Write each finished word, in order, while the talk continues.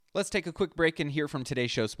Let's take a quick break and hear from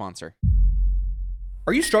today's show sponsor.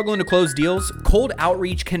 Are you struggling to close deals? Cold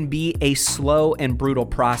outreach can be a slow and brutal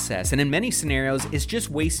process, and in many scenarios, it's just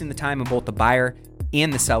wasting the time of both the buyer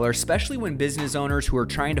and the seller, especially when business owners who are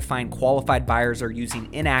trying to find qualified buyers are using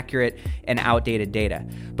inaccurate and outdated data.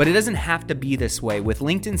 But it doesn't have to be this way. With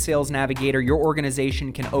LinkedIn Sales Navigator, your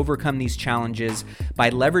organization can overcome these challenges by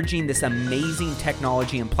leveraging this amazing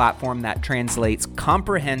technology and platform that translates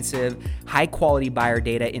comprehensive, high-quality buyer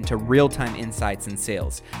data into real-time insights in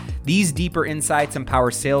sales. These deeper insights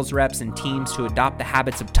empower sales reps and teams to adopt the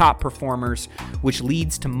habits of top performers, which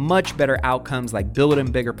leads to much better outcomes like building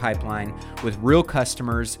a bigger pipeline with real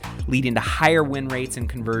customers, leading to higher win rates and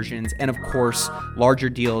conversions, and of course, larger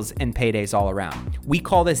deals and paydays all around. We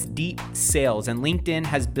call this deep sales, and LinkedIn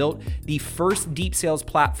has built the first deep sales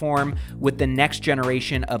platform with the next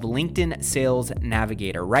generation of LinkedIn Sales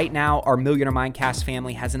Navigator. Right now, our Millionaire Mindcast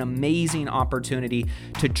family has an amazing opportunity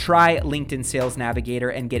to try LinkedIn Sales Navigator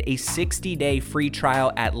and get a 60-day free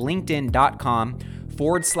trial at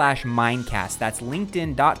linkedin.com/Mindcast. That's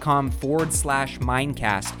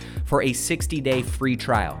linkedin.com/Mindcast for a 60-day free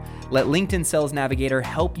trial. Let LinkedIn Sales Navigator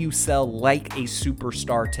help you sell like a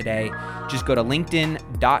superstar today. Just go to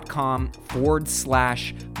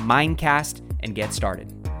linkedin.com/Mindcast and get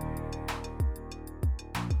started.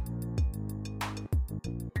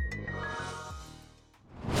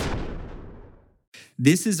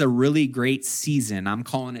 This is a really great season. I'm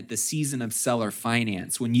calling it the season of seller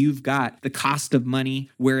finance. When you've got the cost of money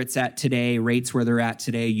where it's at today, rates where they're at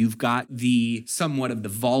today, you've got the somewhat of the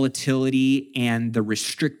volatility and the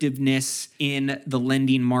restrictiveness in the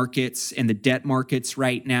lending markets and the debt markets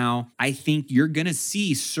right now. I think you're going to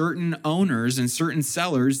see certain owners and certain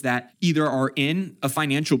sellers that either are in a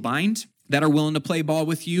financial bind, that are willing to play ball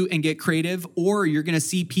with you and get creative, or you're going to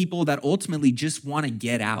see people that ultimately just want to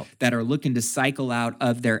get out, that are looking to cycle out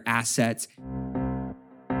of their assets.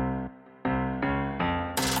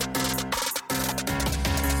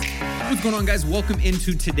 What's going on, guys? Welcome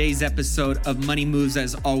into today's episode of Money Moves.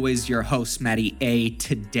 As always, your host, Matty A.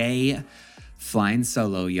 Today, flying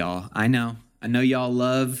solo, y'all. I know y'all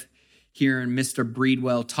love hearing Mr.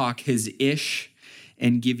 Breedwell talk his ish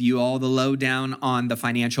and give you all the lowdown on the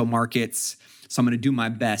financial markets. So I'm going to do my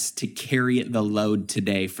best to carry the load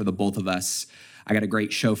today for the both of us. I got a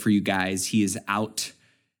great show for you guys. He is out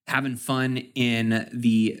having fun in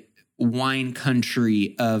the wine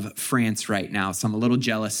country of France right now. So I'm a little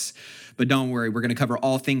jealous, but don't worry. We're going to cover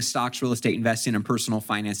all things stocks, real estate investing, and personal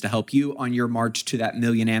finance to help you on your march to that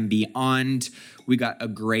million and beyond. We got a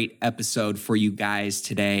great episode for you guys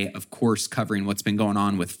today. Of course, covering what's been going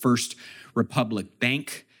on with First Republic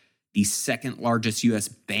Bank, the second largest U.S.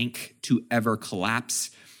 bank to ever collapse.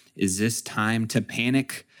 Is this time to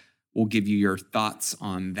panic? We'll give you your thoughts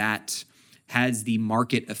on that. Has the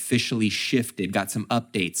market officially shifted? Got some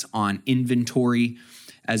updates on inventory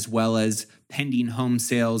as well as pending home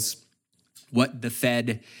sales, what the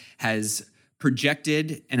Fed has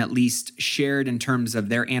projected and at least shared in terms of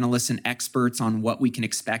their analysts and experts on what we can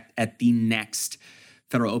expect at the next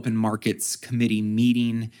Federal Open Markets Committee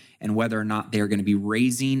meeting, and whether or not they're going to be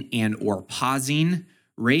raising and or pausing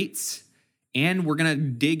rates. And we're going to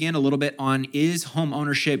dig in a little bit on, is home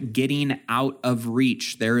ownership getting out of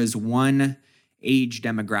reach? There is one age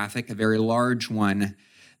demographic, a very large one,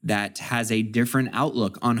 that has a different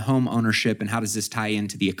outlook on home ownership, and how does this tie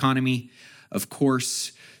into the economy? Of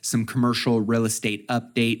course, some commercial real estate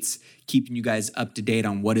updates, keeping you guys up to date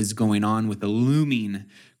on what is going on with the looming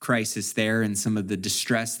crisis there and some of the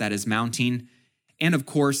distress that is mounting. And of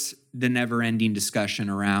course, the never-ending discussion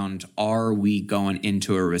around, are we going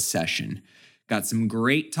into a recession? Got some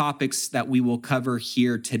great topics that we will cover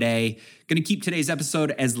here today. Going to keep today's episode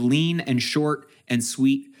as lean and short and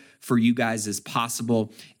sweet for you guys as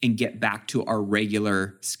possible and get back to our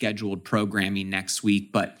regular scheduled programming next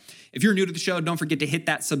week. But if you're new to the show, don't forget to hit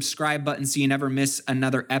that subscribe button so you never miss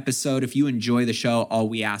another episode. If you enjoy the show, all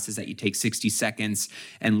we ask is that you take 60 seconds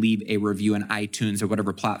and leave a review on iTunes or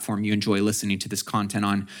whatever platform you enjoy listening to this content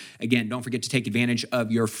on. Again, don't forget to take advantage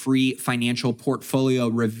of your free financial portfolio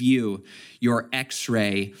review, your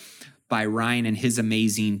X-ray by Ryan and his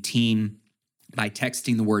amazing team, by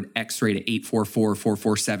texting the word X-ray to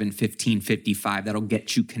 844-447-1555. That'll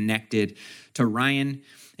get you connected to Ryan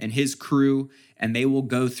and his crew, and they will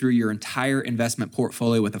go through your entire investment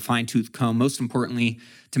portfolio with a fine-tooth comb, most importantly,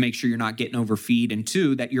 to make sure you're not getting overfeed, and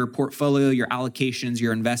two, that your portfolio, your allocations,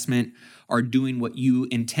 your investment are doing what you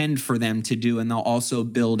intend for them to do, and they'll also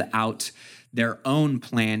build out their own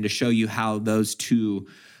plan to show you how those two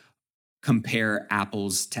compare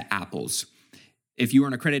apples to apples. If you are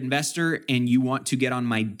an accredited investor and you want to get on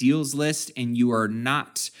my deals list and you are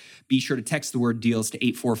not, be sure to text the word deals to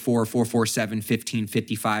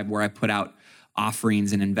 844-447-1555, where I put out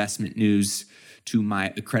offerings and investment news to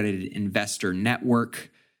my accredited investor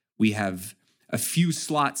network. We have a few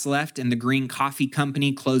slots left, and the Green Coffee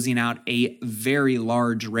Company closing out a very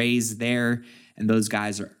large raise there. And those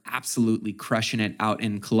guys are absolutely crushing it out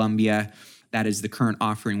in Colombia. That is the current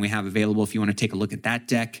offering we have available if you want to take a look at that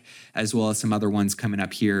deck, as well as some other ones coming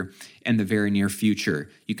up here in the very near future.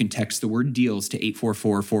 You can text the word deals to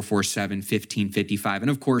 844-447-1555. And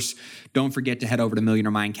of course, don't forget to head over to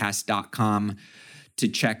millionairemindcast.com to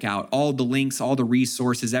check out all the links, all the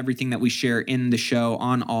resources, everything that we share in the show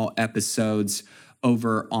on all episodes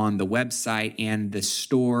over on the website. And the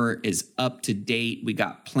store is up to date. We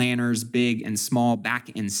got planners, big and small, back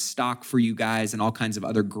in stock for you guys, and all kinds of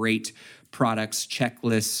other great products,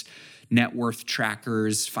 checklists, net worth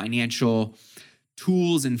trackers, financial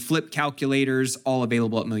tools, and flip calculators, all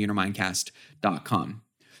available at millionairemindcast.com.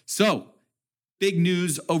 So, big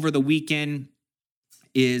news over the weekend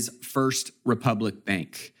is First Republic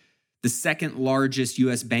Bank, the second largest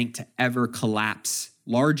U.S. bank to ever collapse,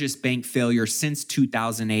 largest bank failure since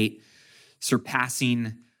 2008,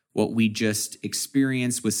 surpassing what we just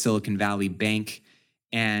experienced with Silicon Valley Bank.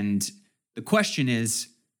 And the question is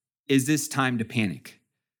this time to panic?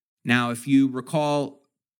 Now, if you recall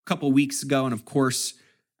a couple weeks ago, and of course,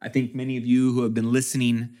 I think many of you who have been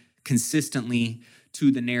listening consistently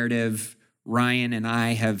to the narrative, Ryan and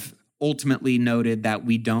I have ultimately noted that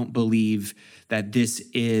we don't believe that this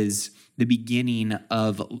is the beginning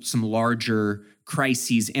of some larger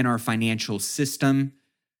crises in our financial system.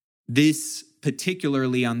 This,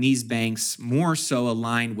 particularly on these banks, more so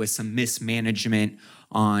aligned with some mismanagement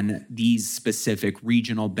on these specific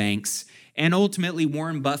regional banks. And ultimately,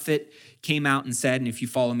 Warren Buffett came out and said, and if you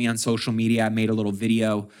follow me on social media, I made a little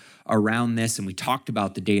video around this, and we talked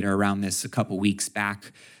about the data around this a couple weeks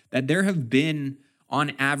back, that there have been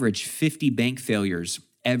on average 50 bank failures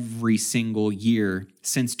every single year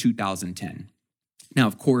since 2010. Now,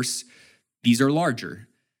 of course, these are larger.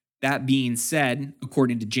 That being said,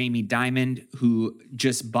 according to Jamie Dimon, who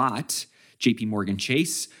just bought JP Morgan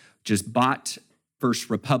Chase, just bought First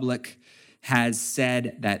Republic, has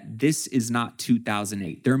said that this is not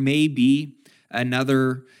 2008. There may be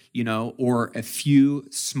another, or a few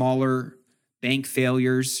smaller bank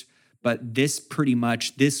failures, but this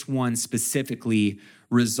one specifically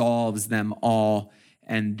resolves them all,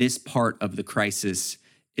 and this part of the crisis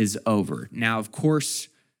is over. Now, of course,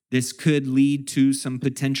 this could lead to some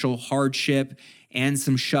potential hardship and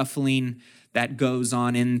some shuffling that goes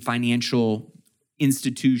on in financial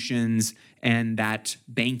institutions and that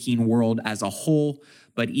banking world as a whole.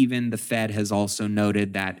 But even the Fed has also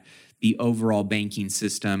noted that the overall banking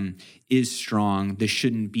system is strong. This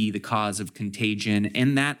shouldn't be the cause of contagion,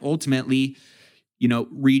 and that ultimately,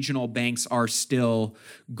 regional banks are still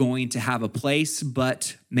going to have a place,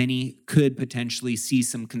 but many could potentially see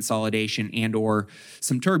some consolidation and or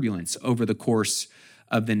some turbulence over the course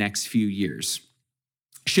of the next few years.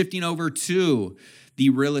 Shifting over to the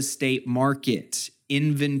real estate market,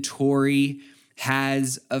 inventory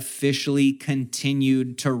has officially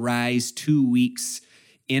continued to rise 2 weeks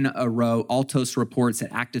in a row. Altos reports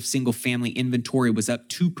that active single-family inventory was up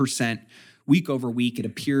 2% week over week. It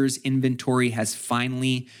appears inventory has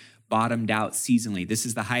finally bottomed out seasonally. This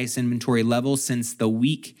is the highest inventory level since the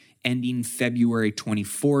week ending February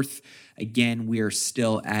 24th. Again, we are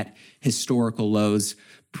still at historical lows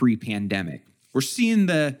pre-pandemic. We're seeing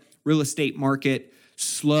the real estate market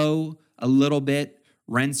slow a little bit.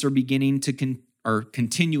 Rents are beginning to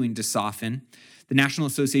continuing to soften. The National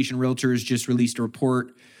Association of Realtors just released a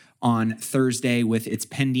report on Thursday with its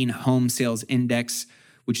pending home sales index,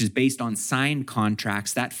 which is based on signed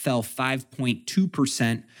contracts. That fell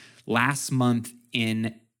 5.2% last month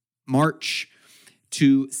in March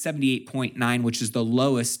to 78.9, which is the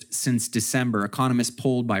lowest since December. Economists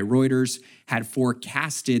polled by Reuters had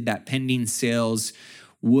forecasted that pending sales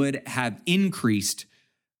would have increased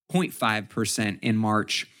 0.5% in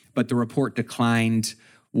March, but the report declined.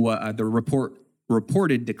 The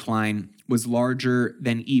reported decline was larger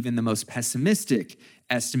than even the most pessimistic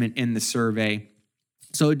estimate in the survey.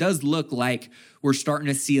 So it does look like we're starting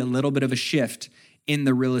to see a little bit of a shift in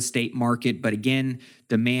the real estate market. But again,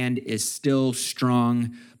 demand is still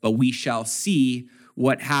strong, but we shall see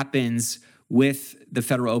what happens with the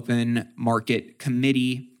Federal Open Market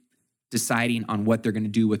Committee deciding on what they're going to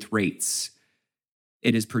do with rates.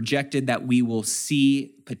 It is projected that we will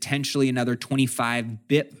see potentially another 25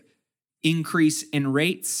 bip increase in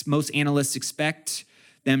rates. Most analysts expect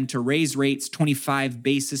them to raise rates 25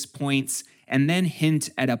 basis points and then hint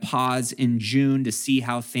at a pause in June to see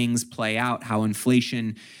how things play out, how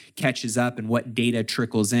inflation catches up and what data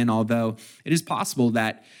trickles in. Although it is possible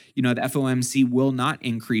that, the FOMC will not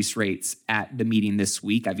increase rates at the meeting this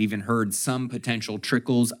week. I've even heard some potential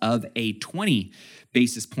trickles of a 20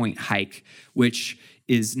 basis point hike, which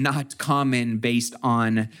is not common based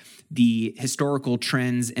on the historical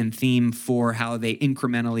trends and theme for how they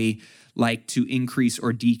incrementally like to increase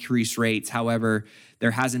or decrease rates. However,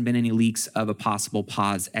 there hasn't been any leaks of a possible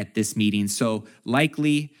pause at this meeting. So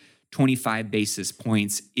likely 25 basis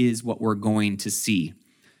points is what we're going to see.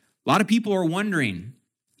 A lot of people are wondering,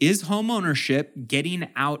 is homeownership getting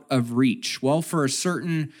out of reach? Well, for a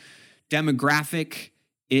certain demographic,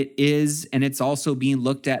 it is, and it's also being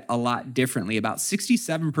looked at a lot differently. About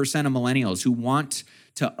 67% of millennials who want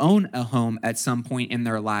to own a home at some point in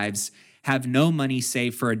their lives have no money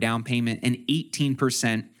saved for a down payment, and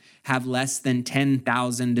 18% have less than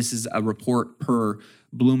 $10,000. This is a report per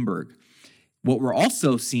Bloomberg. What we're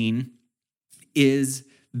also seeing is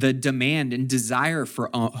the demand and desire for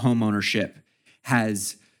home ownership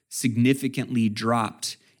has significantly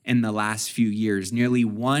dropped in the last few years. Nearly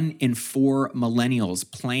 1 in 4 millennials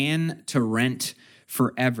plan to rent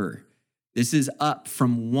forever. This is up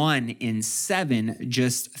from 1 in 7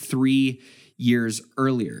 just 3 years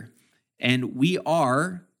earlier. And we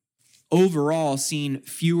are overall seeing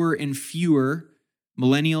fewer and fewer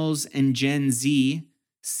millennials and Gen Z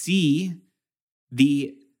see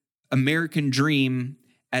the American dream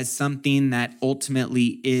as something that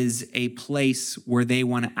ultimately is a place where they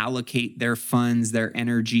want to allocate their funds, their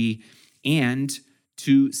energy, and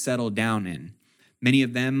to settle down in. Many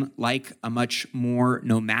of them like a much more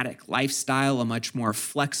nomadic lifestyle, a much more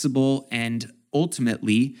flexible, and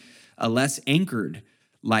ultimately a less anchored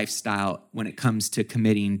lifestyle when it comes to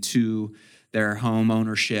committing to their home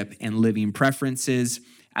ownership and living preferences.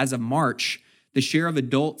 As of March, the share of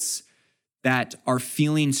adults that are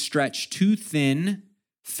feeling stretched too thin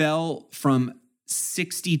fell from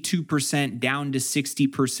 62% down to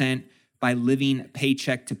 60% by living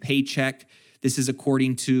paycheck to paycheck. This is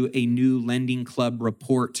according to a new Lending Club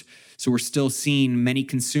report. So we're still seeing many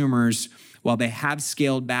consumers, while they have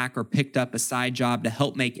scaled back or picked up a side job to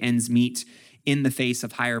help make ends meet in the face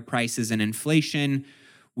of higher prices and inflation,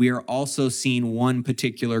 we are also seeing one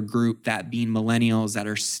particular group, that being millennials, that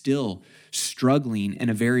are still struggling in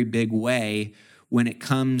a very big way when it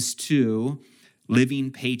comes to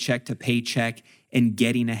living paycheck to paycheck and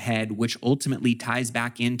getting ahead, which ultimately ties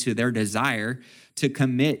back into their desire to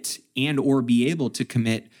commit and or be able to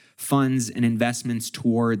commit funds and investments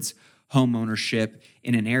towards home ownership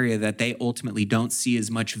in an area that they ultimately don't see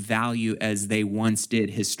as much value as they once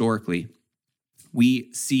did historically.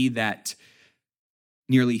 We see that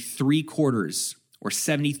nearly 3/4 or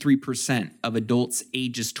 73% of adults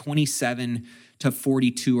ages 27 to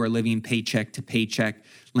 42 are living paycheck to paycheck,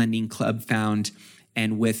 Lending Club found,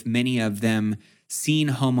 and with many of them seeing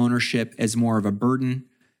home ownership as more of a burden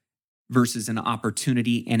versus an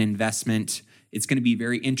opportunity and investment. It's going to be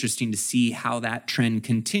very interesting to see how that trend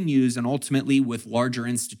continues, and ultimately with larger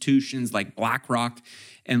institutions like BlackRock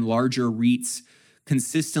and larger REITs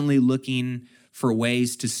consistently looking for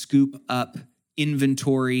ways to scoop up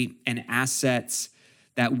inventory and assets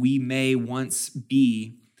that we may once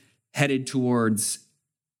be headed towards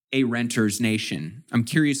a renter's nation. I'm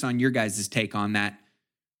curious on your guys' take on that.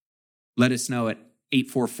 Let us know at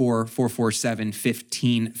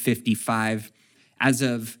 844-447-1555. As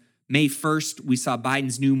of May 1st, we saw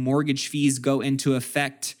Biden's new mortgage fees go into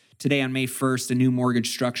effect. Today on May 1st, a new mortgage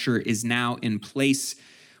structure is now in place,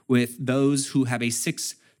 with those who have a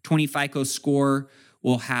 620 FICO score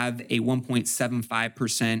will have a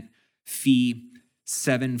 1.75% fee.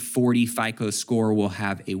 740 FICO score will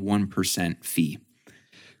have a 1% fee.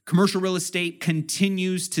 Commercial real estate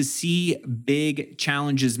continues to see big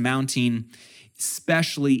challenges mounting,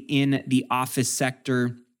 especially in the office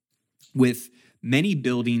sector, with many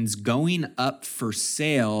buildings going up for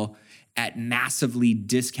sale at massively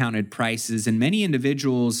discounted prices. And many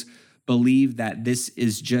individuals believe that this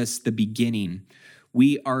is just the beginning.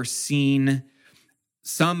 We are seeing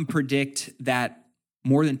some predict that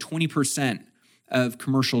more than 20% of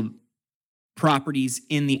commercial properties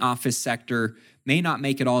in the office sector may not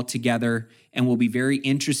make it all together, and will be very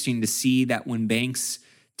interesting to see that when banks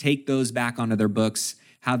take those back onto their books,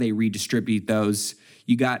 how they redistribute those.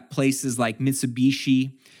 You got places like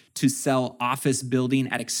Mitsubishi to sell office building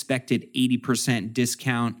at expected 80%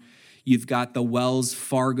 discount. You've got the Wells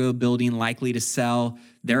Fargo building likely to sell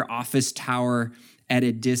their office tower at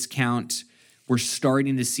a discount. We're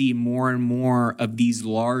starting to see more and more of these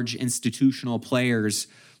large institutional players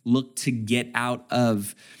look to get out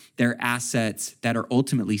of their assets that are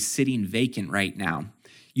ultimately sitting vacant right now.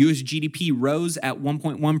 U.S. GDP rose at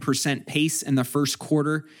 1.1% pace in the first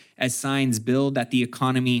quarter as signs build that the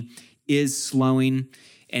economy is slowing.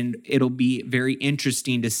 And it'll be very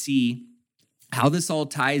interesting to see how this all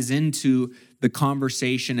ties into the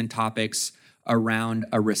conversation and topics around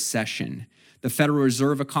a recession. The Federal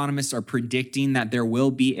Reserve economists are predicting that there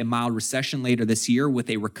will be a mild recession later this year with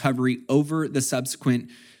a recovery over the subsequent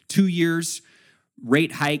 2 years.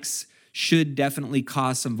 Rate hikes should definitely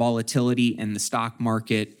cause some volatility in the stock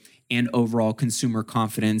market and overall consumer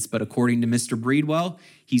confidence. But according to Mr. Breedwell,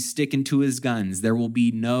 he's sticking to his guns. There will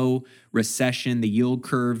be no recession. The yield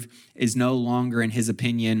curve is no longer, in his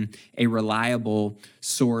opinion, a reliable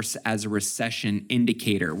source as a recession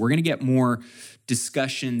indicator. We're going to get more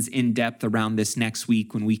discussions in depth around this next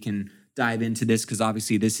week when we can dive into this, because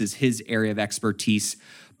obviously this is his area of expertise.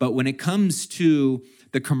 But when it comes to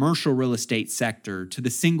the commercial real estate sector, to the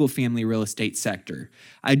single family real estate sector,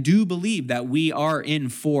 I do believe that we are in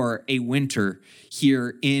for a winter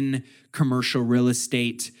here in commercial real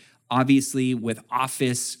estate. Obviously, with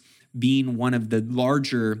office being one of the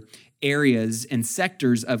larger areas and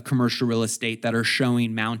sectors of commercial real estate that are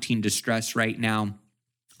showing mounting distress right now,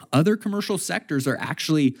 other commercial sectors are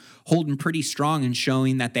actually holding pretty strong and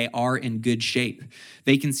showing that they are in good shape.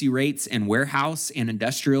 Vacancy rates in warehouse and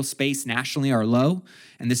industrial space nationally are low,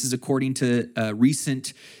 and this is according to a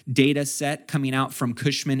recent data set coming out from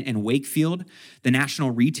Cushman and Wakefield. The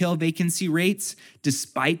national retail vacancy rates,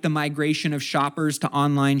 despite the migration of shoppers to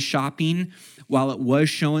online shopping, while it was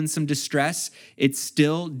showing some distress, it's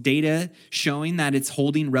still data showing that it's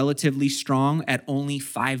holding relatively strong at only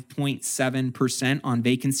 5.7% on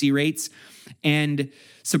vacancy rates. And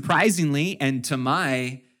surprisingly, and to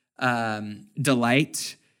my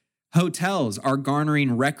delight, hotels are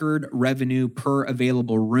garnering record revenue per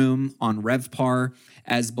available room on RevPAR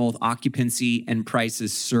as both occupancy and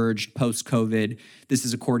prices surged post-COVID. This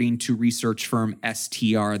is according to research firm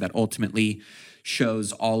STR that ultimately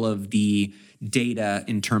shows all of the data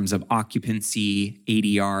in terms of occupancy,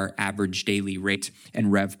 ADR, average daily rate, and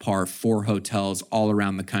RevPAR for hotels all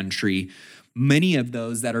around the country. Many of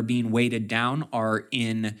those that are being weighted down are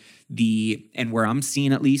and where I'm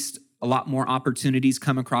seeing at least a lot more opportunities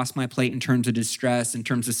come across my plate in terms of distress, in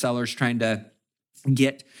terms of sellers trying to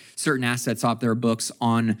get certain assets off their books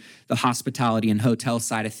on the hospitality and hotel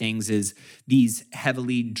side of things, is these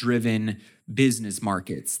heavily driven business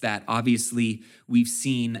markets that obviously we've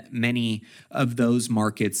seen many of those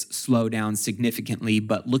markets slow down significantly.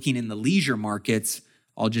 But looking in the leisure markets,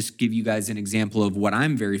 I'll just give you guys an example of what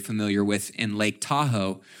I'm very familiar with in Lake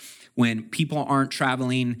Tahoe. When people aren't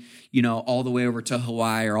traveling, all the way over to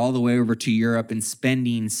Hawaii or all the way over to Europe and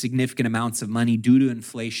spending significant amounts of money due to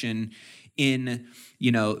inflation in,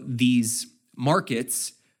 these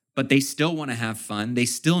markets, but they still want to have fun. They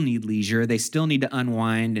still need leisure. They still need to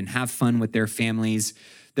unwind and have fun with their families.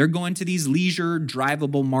 They're going to these leisure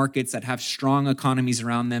drivable markets that have strong economies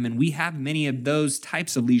around them. And we have many of those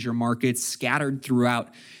types of leisure markets scattered throughout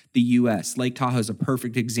the U.S. Lake Tahoe is a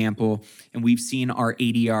perfect example, and we've seen our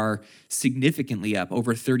ADR significantly up,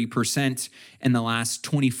 over 30% in the last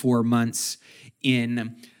 24 months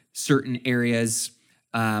in certain areas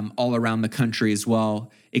all around the country as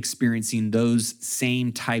well, experiencing those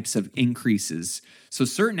same types of increases. So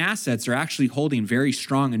certain assets are actually holding very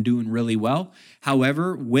strong and doing really well.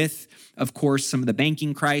 However, with, of course, some of the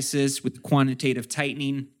banking crisis, with quantitative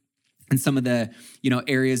tightening, and some of the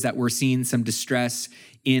areas that we're seeing some distress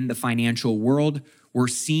in the financial world, we're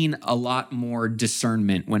seeing a lot more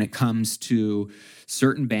discernment when it comes to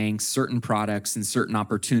certain banks, certain products, and certain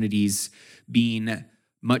opportunities being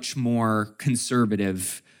much more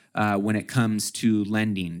conservative when it comes to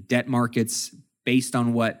lending. Debt markets, based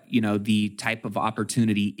on what the type of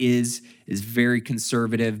opportunity is very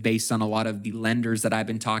conservative based on a lot of the lenders that I've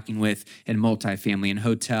been talking with in multifamily and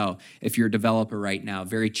hotel. If you're a developer right now,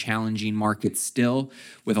 very challenging market still,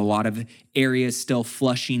 with a lot of areas still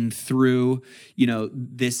flushing through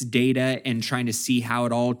this data and trying to see how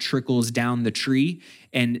it all trickles down the tree,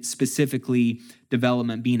 and specifically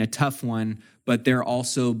development being a tough one, but there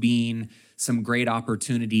also being some great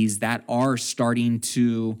opportunities that are starting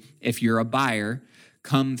to, if you're a buyer,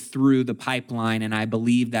 come through the pipeline. And I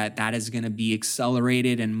believe that that is going to be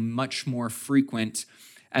accelerated and much more frequent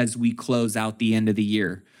as we close out the end of the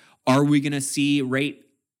year. Are we going to see rate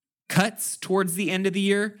cuts towards the end of the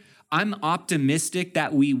year? I'm optimistic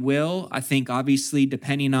that we will. I think obviously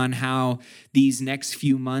depending on how these next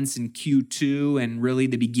few months in Q2 and really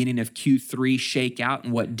the beginning of Q3 shake out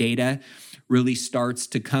and what data really starts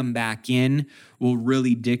to come back in will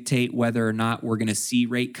really dictate whether or not we're going to see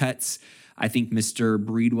rate cuts. I think Mr.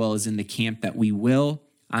 Breedwell is in the camp that we will.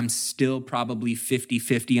 I'm still probably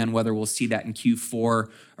 50-50 on whether we'll see that in Q4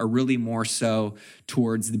 or really more so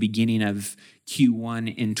towards the beginning of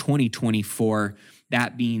Q1 in 2024.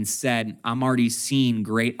 That being said, I'm already seeing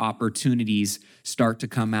great opportunities start to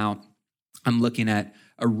come out. I'm looking at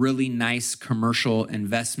a really nice commercial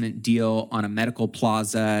investment deal on a medical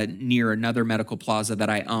plaza near another medical plaza that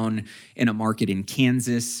I own in a market in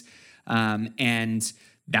Kansas. And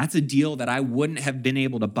that's a deal that I wouldn't have been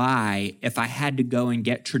able to buy if I had to go and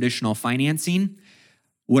get traditional financing.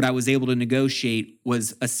 What I was able to negotiate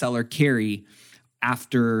was a seller carry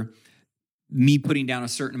after me putting down a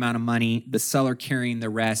certain amount of money, the seller carrying the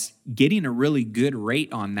rest, getting a really good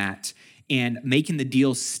rate on that, and making the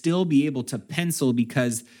deal still be able to pencil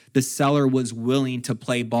because the seller was willing to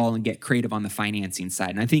play ball and get creative on the financing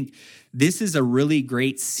side. And I think this is a really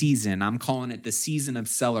great season. I'm calling it the season of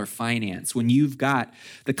seller finance. When you've got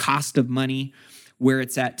the cost of money where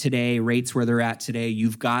it's at today, rates where they're at today,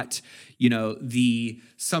 you've got, the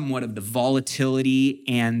somewhat of the volatility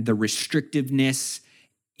and the restrictiveness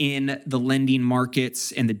in the lending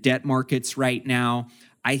markets and the debt markets right now.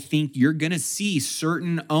 I think you're going to see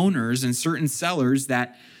certain owners and certain sellers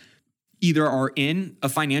that either are in a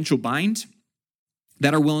financial bind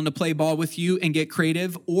that are willing to play ball with you and get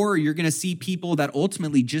creative, or you're going to see people that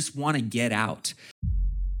ultimately just want to get out.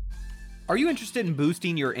 Are you interested in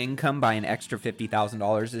boosting your income by an extra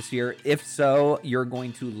 $50,000 this year? If so, you're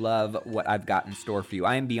going to love what I've got in store for you.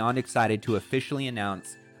 I am beyond excited to officially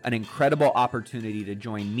announce an incredible opportunity to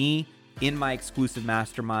join me in my exclusive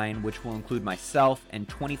mastermind, which will include myself and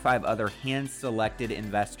 25 other hand-selected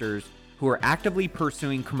investors who are actively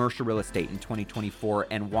pursuing commercial real estate in 2024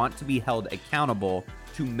 and want to be held accountable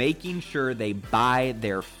to making sure they buy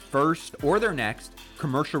their first or their next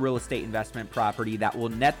commercial real estate investment property that will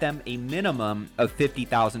net them a minimum of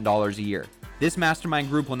 $50,000 a year. This mastermind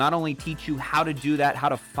group will not only teach you how to do that, how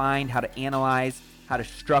to find, how to analyze, how to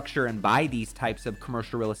structure and buy these types of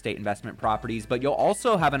commercial real estate investment properties, but you'll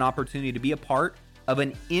also have an opportunity to be a part of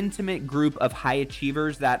an intimate group of high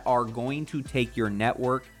achievers that are going to take your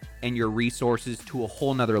network and your resources to a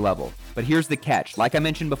whole nother level. But here's the catch. Like I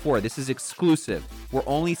mentioned before, this is exclusive. We're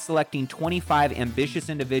only selecting 25 ambitious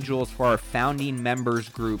individuals for our founding members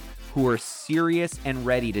group who are serious and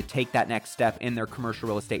ready to take that next step in their commercial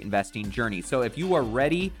real estate investing journey. So if you are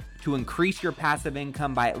ready to increase your passive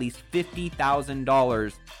income by at least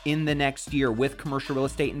 $50,000 in the next year with commercial real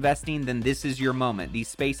estate investing, then this is your moment. These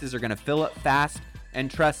spaces are going to fill up fast. And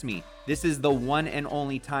trust me, this is the one and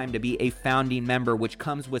only time to be a founding member, which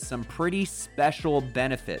comes with some pretty special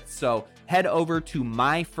benefits. So head over to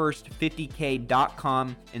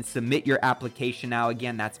myfirst50k.com and submit your application now.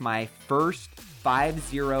 Again, that's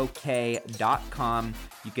myfirst50k.com.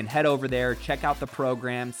 You can head over there, check out the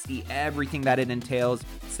program, see everything that it entails,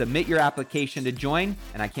 submit your application to join,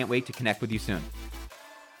 and I can't wait to connect with you soon.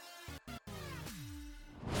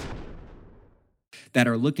 That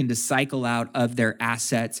are looking to cycle out of their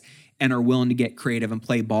assets and are willing to get creative and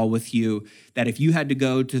play ball with you, that if you had to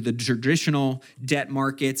go to the traditional debt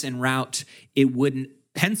markets and route, it wouldn't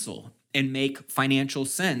pencil and make financial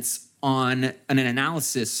sense on an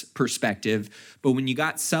analysis perspective. But when you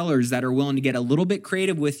got sellers that are willing to get a little bit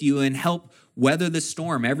creative with you and help weather the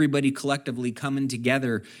storm, everybody collectively coming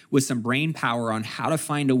together with some brain power on how to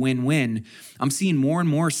find a win-win, I'm seeing more and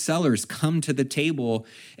more sellers come to the table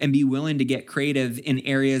and be willing to get creative in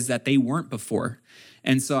areas that they weren't before.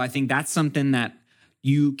 And so I think that's something that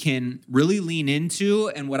you can really lean into,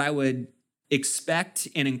 and what I would expect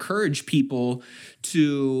and encourage people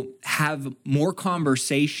to have more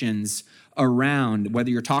conversations around, whether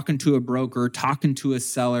you're talking to a broker, talking to a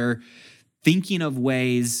seller, thinking of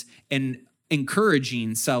ways and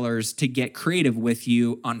encouraging sellers to get creative with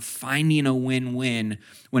you on finding a win-win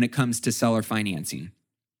when it comes to seller financing.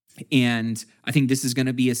 And I think this is going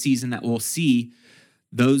to be a season that we'll see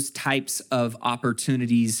those types of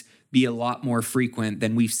opportunities be a lot more frequent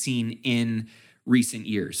than we've seen in recent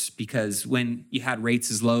years, because when you had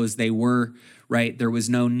rates as low as they were, right, there was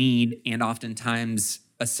no need, and oftentimes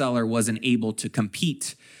a seller wasn't able to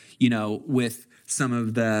compete, with some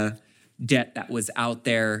of the debt that was out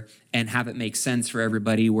there and have it make sense for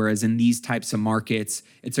everybody. Whereas in these types of markets,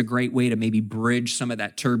 it's a great way to maybe bridge some of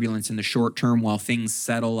that turbulence in the short term while things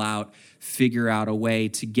settle out, figure out a way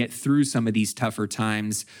to get through some of these tougher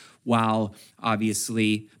times, while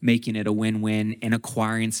obviously making it a win-win and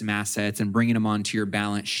acquiring some assets and bringing them onto your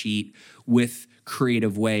balance sheet with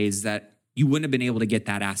creative ways that You wouldn't have been able to get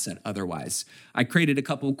that asset otherwise. I created a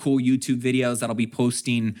couple cool YouTube videos that I'll be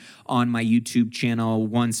posting on my YouTube channel,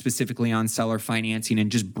 one specifically on seller financing and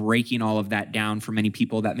just breaking all of that down for many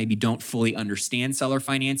people that maybe don't fully understand seller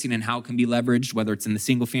financing and how it can be leveraged, whether it's in the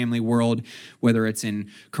single family world, whether it's in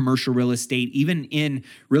commercial real estate, even in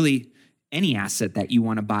really any asset that you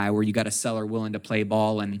want to buy where you got a seller willing to play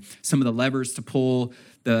ball, and some of the levers to pull,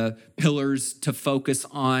 the pillars to focus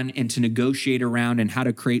on and to negotiate around, and how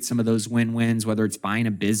to create some of those win-wins, whether it's buying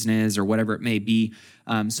a business or whatever it may be.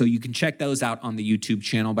 So you can check those out on the YouTube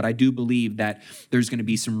channel. But I do believe that there's going to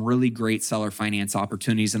be some really great seller finance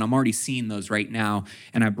opportunities, and I'm already seeing those right now.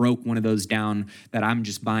 And I broke one of those down that I'm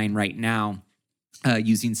just buying right now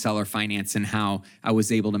using seller finance, and how I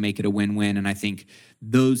was able to make it a win-win. And I think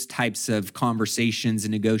those types of conversations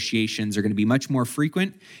and negotiations are going to be much more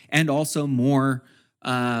frequent, and also more,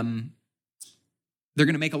 they're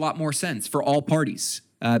going to make a lot more sense for all parties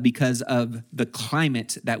because of the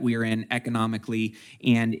climate that we are in economically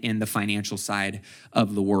and in the financial side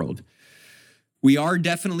of the world. We are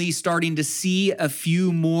definitely starting to see a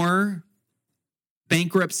few more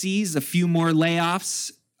bankruptcies, a few more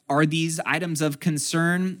layoffs. Are these items of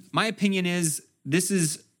concern? My opinion is this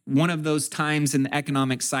is one of those times in the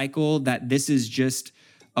economic cycle that this is just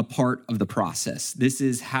a part of the process. This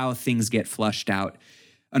is how things get flushed out.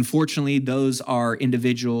 Unfortunately, those are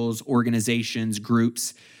individuals, organizations,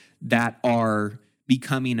 groups that are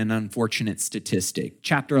becoming an unfortunate statistic.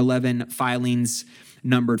 Chapter 11 filings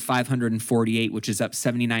numbered 548, which is up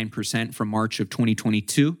 79% from March of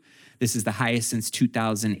 2022. This is the highest since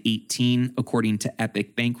 2018, according to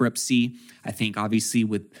Epic Bankruptcy. I think obviously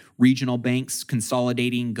with regional banks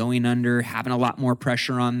consolidating, going under, having a lot more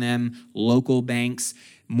pressure on them, local banks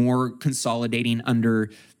more consolidating under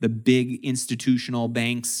the big institutional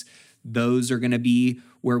banks, those are going to be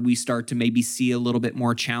where we start to maybe see a little bit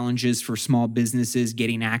more challenges for small businesses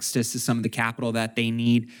getting access to some of the capital that they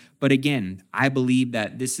need. But again, I believe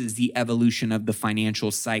that this is the evolution of the financial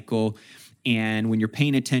cycle. And when you're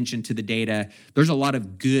paying attention to the data, there's a lot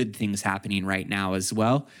of good things happening right now as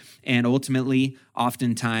well. And ultimately,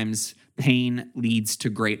 oftentimes, pain leads to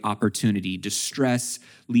great opportunity. Distress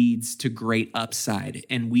leads to great upside.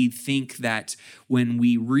 And we think that when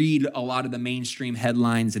we read a lot of the mainstream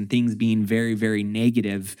headlines and things being very, very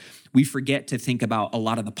negative, we forget to think about a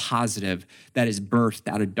lot of the positive that is birthed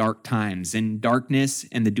out of dark times. In darkness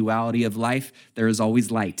and the duality of life, there is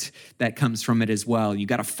always light that comes from it as well. You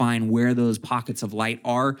got to find where those pockets of light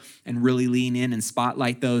are and really lean in and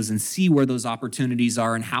spotlight those and see where those opportunities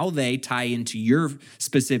are and how they tie into your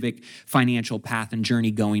specific financial path and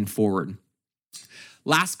journey going forward.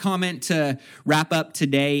 Last comment to wrap up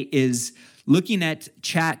today is looking at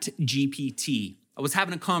ChatGPT. I was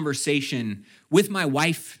having a conversation with my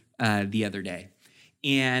wife the other day.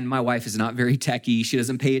 And my wife is not very techie. She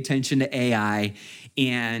doesn't pay attention to AI.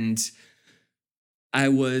 And I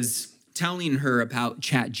was telling her about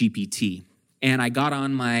ChatGPT. And I got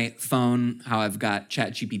on my phone, how I've got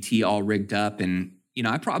ChatGPT all rigged up. And, you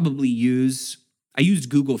know, I used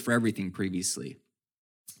Google for everything previously.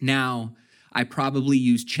 Now, I probably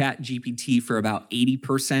use ChatGPT for about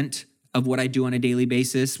 80% of what I do on a daily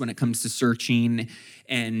basis when it comes to searching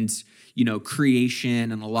and, you know,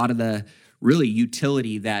 creation and a lot of the really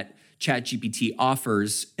utility that ChatGPT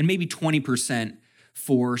offers, and maybe 20%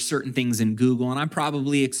 for certain things in Google. And I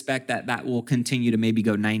probably expect that that will continue to maybe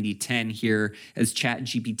go 90-10 here as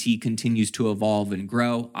ChatGPT continues to evolve and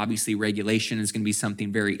grow. Obviously, regulation is going to be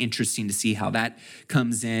something very interesting to see how that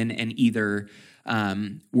comes in and either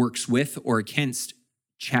works with or against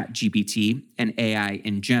ChatGPT and AI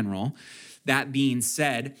in general. That being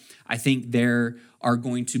said, I think there are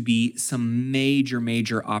going to be some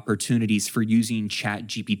major opportunities for using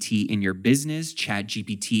ChatGPT in your business,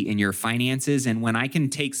 ChatGPT in your finances. And when I can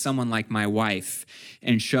take someone like my wife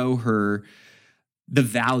and show her the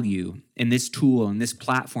value in this tool and this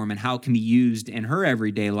platform and how it can be used in her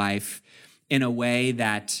everyday life in a way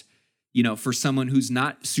that, you know, for someone who's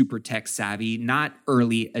not super tech savvy, not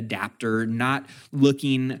early adapter, not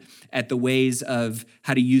looking at the ways of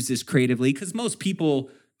how to use this creatively, because most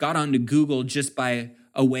people got onto Google just by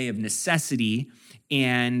a way of necessity.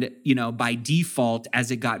 And, you know, by default, as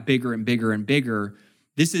it got bigger and bigger and bigger,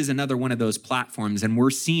 this is another one of those platforms. And we're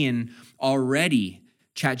seeing already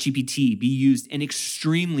ChatGPT be used in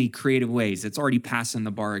extremely creative ways. It's already passing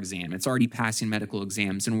the bar exam. It's already passing medical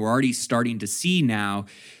exams. And we're already starting to see now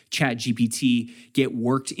ChatGPT get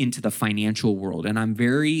worked into the financial world. And I'm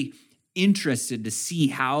very interested to see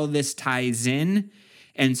how this ties in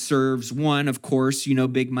and serves one, of course, you know,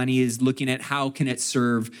 big money is looking at how can it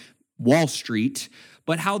serve Wall Street,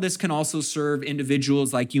 but how this can also serve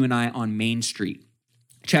individuals like you and I on Main Street.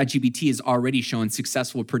 ChatGPT has already shown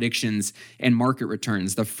successful predictions and market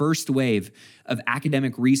returns. The first wave of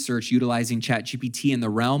academic research utilizing ChatGPT in the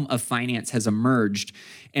realm of finance has emerged,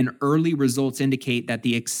 and early results indicate that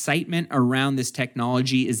the excitement around this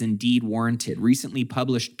technology is indeed warranted. Recently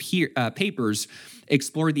published papers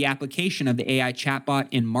explored the application of the AI chatbot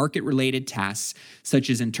in market-related tasks, such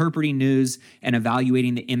as interpreting news and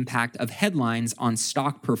evaluating the impact of headlines on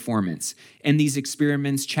stock performance. In these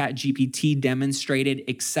experiments, ChatGPT demonstrated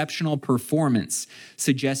exceptional performance,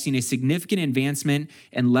 suggesting a significant advancement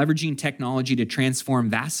in leveraging technology to transform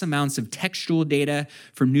vast amounts of textual data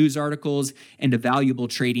from news articles into valuable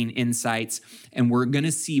trading insights. And we're going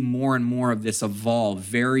to see more and more of this evolve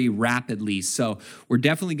very rapidly. So we're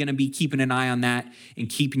definitely going to be keeping an eye on that and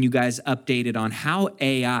keeping you guys updated on how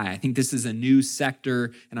AI, I think this is a new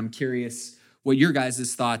sector, and I'm curious what your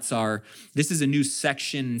guys' thoughts are. This is a new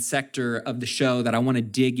sector of the show that I want to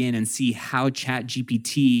dig in and see how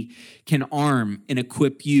ChatGPT can arm and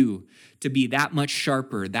equip you to be that much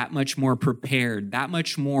sharper, that much more prepared, that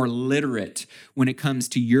much more literate when it comes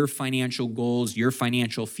to your financial goals, your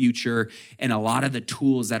financial future, and a lot of the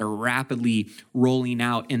tools that are rapidly rolling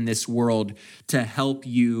out in this world to help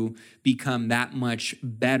you become that much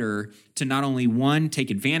better to not only, one,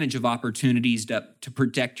 take advantage of opportunities to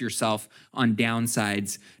protect yourself on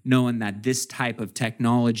downsides, knowing that this type of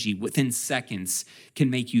technology within seconds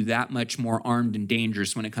can make you that much more armed and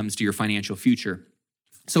dangerous when it comes to your financial future.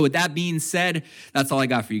 So with that being said, that's all I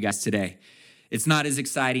got for you guys today. It's not as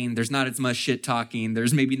exciting. There's not as much shit talking.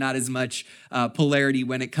 There's maybe not as much polarity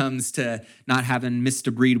when it comes to not having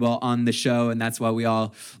Mr. Breedwell on the show, and that's why we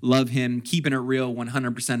all love him, keeping it real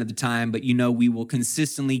 100% of the time. But we will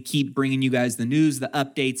consistently keep bringing you guys the news, the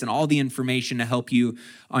updates, and all the information to help you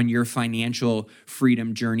on your financial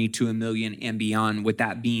freedom journey to $1 million and beyond. With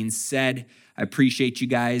that being said, I appreciate you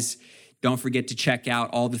guys. Don't forget to check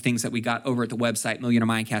out all the things that we got over at the website,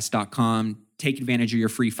 millionaiремindcast.com. Take advantage of your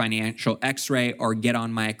free financial x-ray or get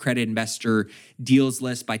on my accredited investor deals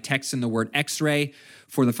list by texting the word x-ray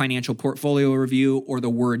for the financial portfolio review or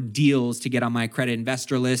the word deals to get on my accredited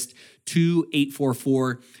investor list to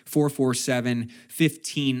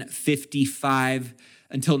 844-447-1555.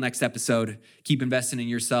 Until next episode, keep investing in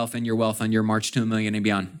yourself and your wealth on your march to $1 million and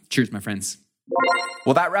beyond. Cheers, my friends.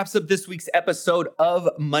 Well, that wraps up this week's episode of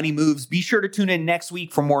Money Moves. Be sure to tune in next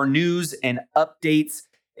week for more news and updates.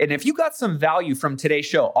 And if you got some value from today's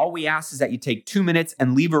show, all we ask is that you take 2 minutes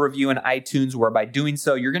and leave a review in iTunes, where by doing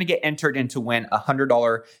so, you're going to get entered in to win a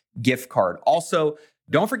 $100 gift card. Also,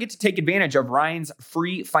 don't forget to take advantage of Ryan's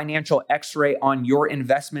free financial x-ray on your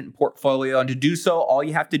investment portfolio. And to do so, all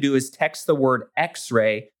you have to do is text the word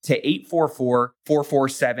x-ray to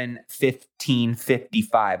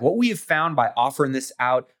 844-447-1555. What we have found by offering this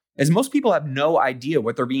out is most people have no idea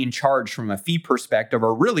what they're being charged from a fee perspective,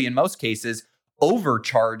 or really in most cases,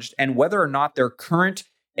 overcharged, and whether or not their current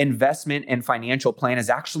investment and financial plan is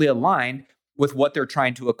actually aligned with what they're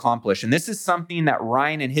trying to accomplish. And this is something that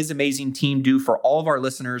Ryan and his amazing team do for all of our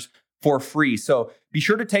listeners for free. So be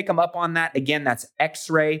sure to take them up on that. Again, that's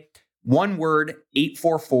X-Ray, one word,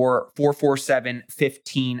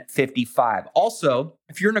 844-447-1555. Also,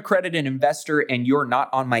 if you're an accredited investor and you're not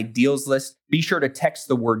on my deals list, be sure to text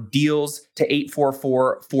the word deals to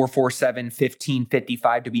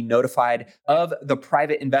 844-447-1555 to be notified of the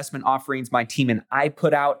private investment offerings my team and I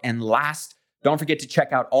put out. And last, don't forget to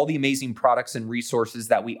check out all the amazing products and resources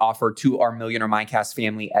that we offer to our Millionaire Mindcast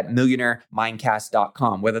family at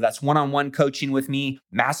millionaiремindcast.com. Whether that's one-on-one coaching with me,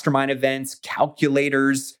 mastermind events,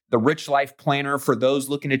 calculators, the Rich Life Planner for those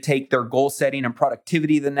looking to take their goal setting and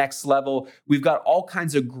productivity to the next level. We've got all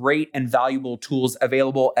kinds of great and valuable tools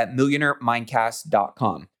available at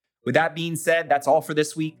millionaiремindcast.com. With that being said, that's all for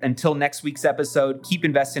this week. Until next week's episode, keep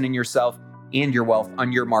investing in yourself and your wealth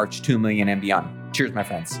on your march to $1 million and beyond. Cheers, my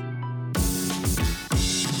friends.